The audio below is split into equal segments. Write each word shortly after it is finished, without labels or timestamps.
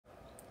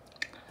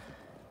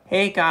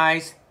Hey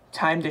guys,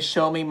 time to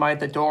show me my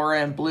The Dora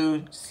and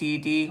Blue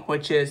CD,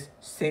 which is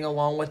Sing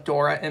Along with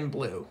Dora and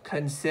Blue.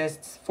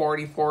 Consists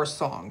 44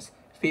 songs,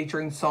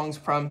 featuring songs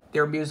from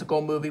their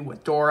musical movie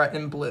with Dora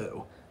and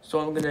Blue. So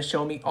I'm going to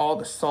show me all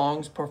the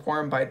songs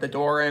performed by the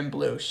Dora and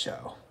Blue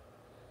show,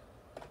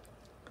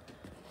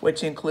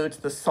 which includes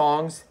the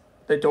songs,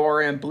 the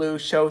Dora and Blue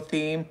show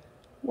theme,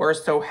 We're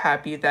So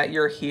Happy That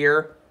You're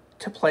Here,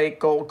 To Play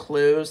Gold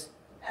Clues,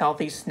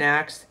 Healthy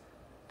Snacks,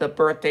 the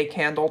Birthday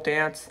Candle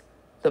Dance,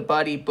 the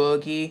Buddy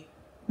Boogie,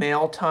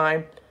 Mail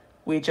Time,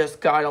 We Just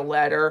Got a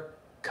Letter,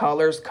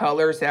 Colors,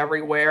 Colors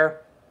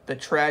Everywhere, the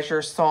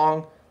Treasure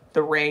Song,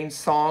 the Rain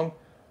Song,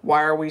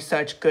 Why Are We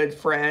Such Good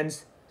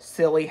Friends,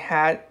 Silly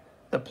Hat,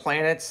 the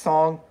Planet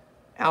Song,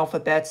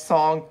 Alphabet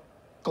Song,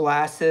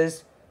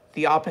 Glasses,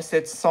 the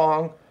Opposite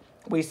Song,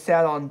 We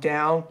Sat on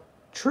Down,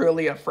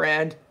 Truly a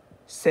Friend,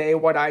 Say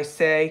What I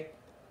Say,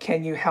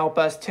 Can You Help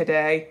Us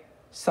Today,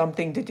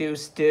 Something to Do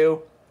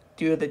Stew,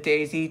 Do the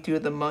Daisy, Do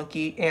the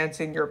Monkey, Ants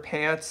in Your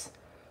Pants.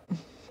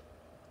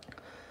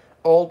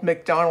 Old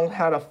MacDonald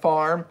Had a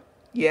Farm,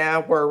 Yeah,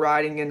 We're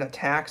Riding in a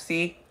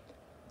Taxi,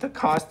 The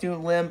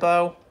Costume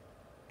Limbo,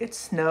 It's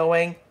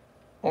Snowing,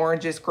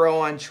 Oranges Grow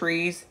on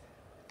Trees,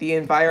 The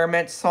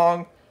Environment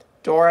Song,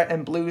 Dora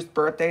and Blue's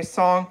Birthday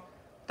Song,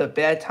 The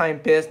Bedtime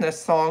Business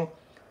Song,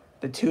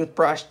 The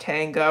Toothbrush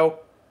Tango,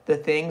 The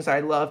Things I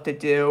Love to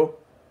Do,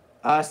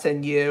 Us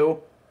and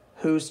You,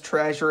 Whose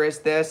Treasure Is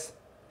This,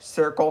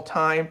 Circle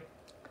Time,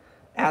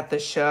 At the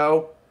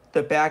Show,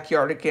 The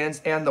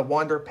Backyardigans and the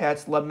Wonder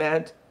Pets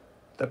Lament,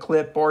 The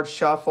Clipboard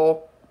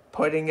Shuffle,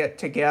 Putting It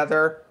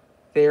Together,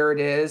 There It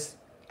Is,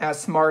 As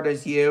Smart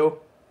as You,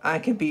 I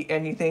Can Be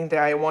Anything That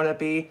I Want to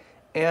Be,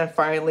 and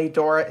finally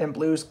Dora and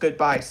Blue's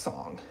Goodbye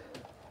Song.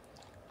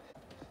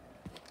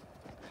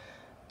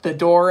 The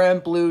Dora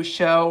and Blue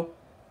show,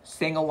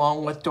 Sing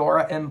Along with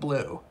Dora and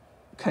Blue,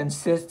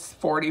 consists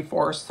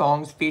 44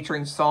 songs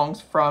featuring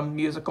songs from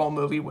musical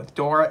movie with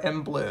Dora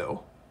and Blue.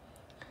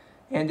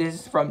 And this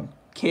is from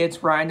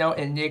Kids Rhino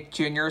and Nick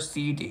Jr.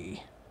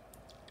 CD.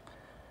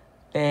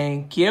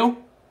 Thank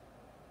you.